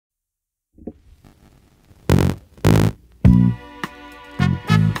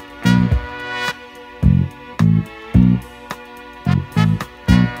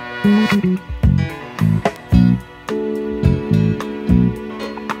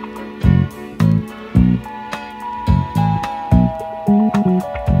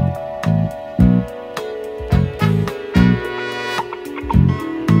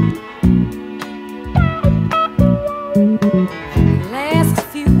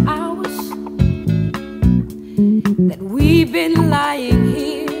been lying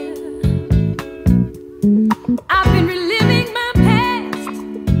here. I've been reliving my past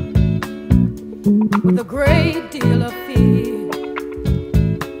with a great deal of fear.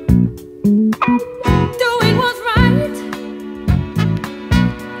 Doing what's right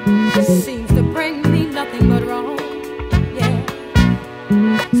seems to bring me nothing but wrong. Yeah.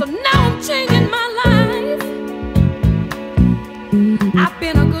 So now I'm changing my life. I've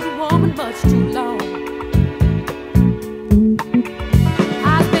been a good woman much too long.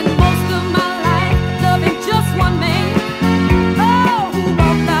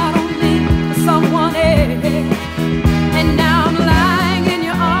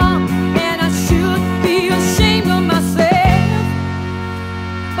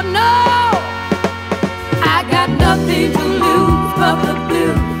 Nothing to lose but the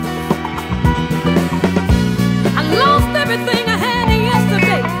blues. I lost everything I had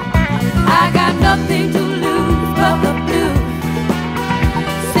yesterday. I got nothing to lose but the blues.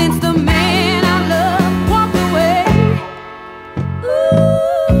 Since the man I love walked away.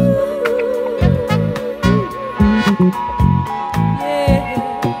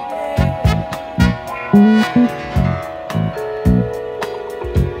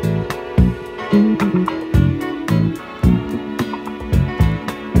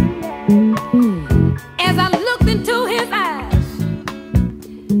 As I looked into his eyes,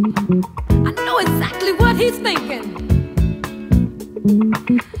 I know exactly what he's thinking.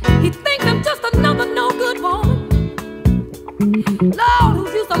 He thinks I'm just another no-good woman, Lord,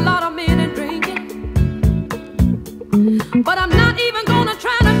 who's used a lot of men and drinking. But I'm not even gonna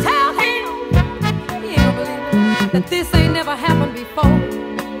try to tell him, he ain't gonna believe it, that this ain't never happened before.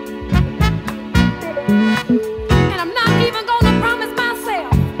 And I'm not even gonna promise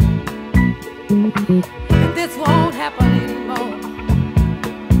myself that this won't happen anymore.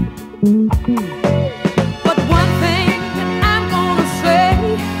 But one thing that I'm gonna say,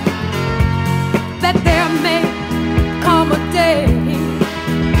 that there may come a day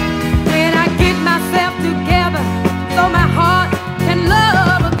when I get myself together so my heart can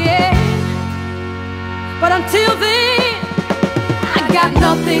love again. But until then, I got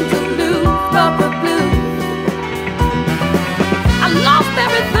nothing to lose but the blues. I lost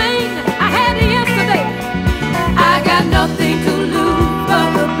everything